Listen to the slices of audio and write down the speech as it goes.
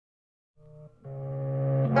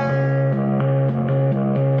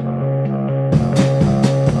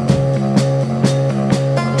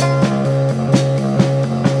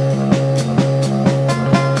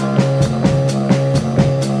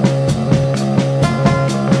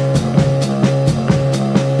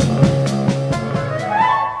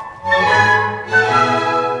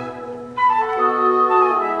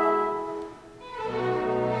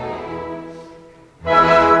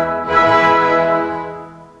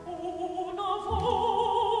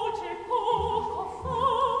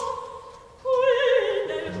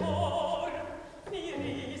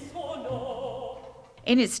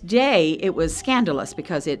In its day, it was scandalous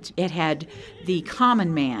because it had the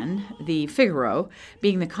common man, the Figaro,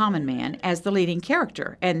 being the common man, as the leading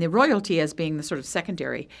character, and the royalty as being the sort of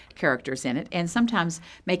secondary characters in it, and sometimes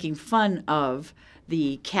making fun of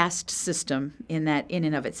the caste system in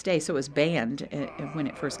and of its day. So it was banned when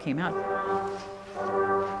it first came out.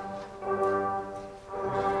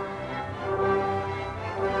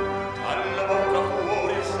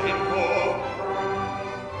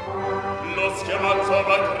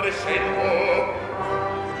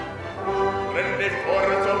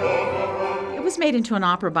 It was made into an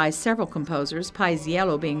opera by several composers,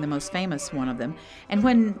 Paisiello being the most famous one of them. And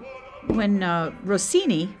when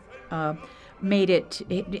Rossini made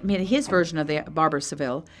his version of the Barber of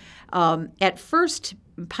Seville, at first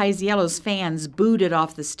Paisiello's fans booed it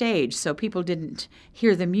off the stage, so people didn't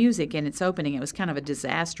hear the music in its opening. It was kind of a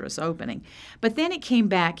disastrous opening. But then it came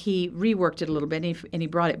back, he reworked it a little bit, and he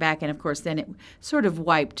brought it back, and of course then it sort of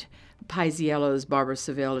wiped Paisiello's Barber of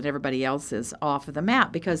Seville and everybody else's off of the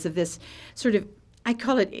map because of this sort of, I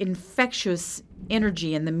call it infectious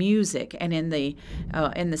energy in the music and in the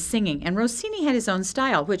singing. And Rossini had his own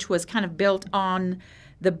style, which was kind of built on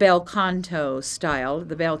the bel canto style,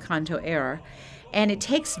 the bel canto era. And it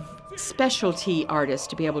takes specialty artists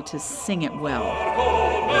to be able to sing it well.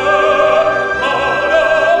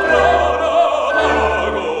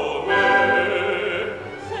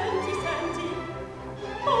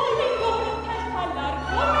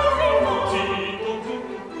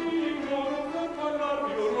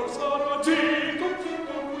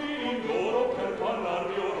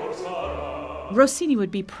 Rossini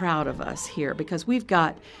would be proud of us here because we've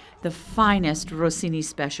got the finest Rossini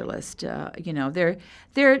specialist. You know, they're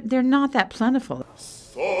not that plentiful.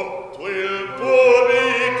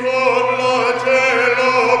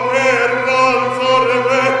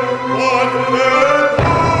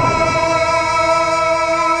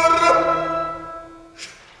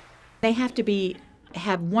 They have to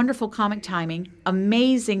have wonderful comic timing,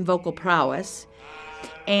 amazing vocal prowess,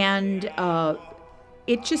 and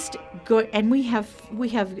it just good. And we have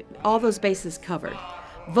all those bases covered.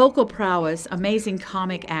 Vocal prowess, amazing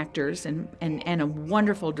comic actors, and a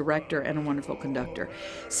wonderful director and a wonderful conductor.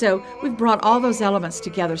 So we've brought all those elements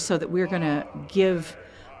together so that we're going to give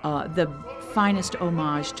the finest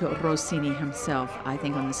homage to Rossini himself, I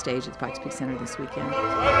think, on the stage at the Pikes Peak Center this weekend.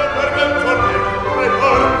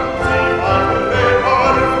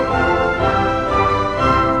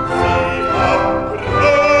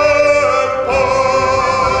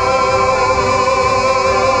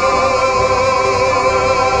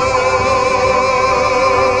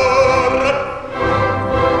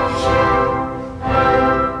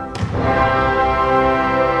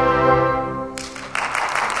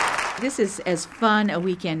 This is as fun a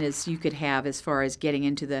weekend as you could have as far as getting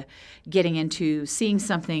into seeing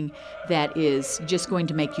something that is just going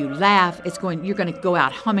to make you laugh. You're going to go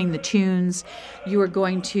out humming the tunes. You are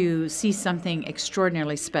going to see something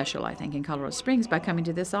extraordinarily special, I think, in Colorado Springs by coming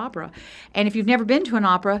to this opera. And if you've never been to an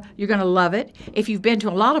opera, you're going to love it. If you've been to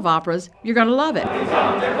a lot of operas, you're going to love it.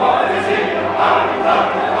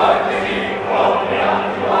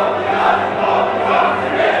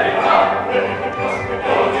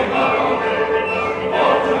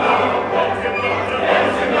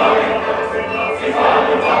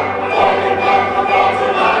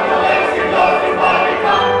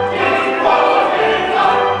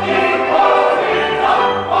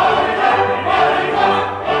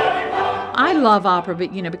 I love opera,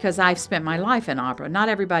 but because I've spent my life in opera. Not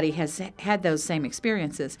everybody has had those same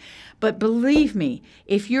experiences, but believe me,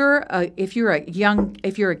 if you're a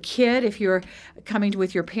kid, if you're coming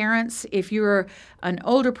with your parents, if you're an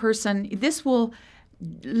older person, this will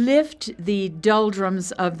lift the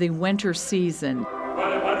doldrums of the winter season.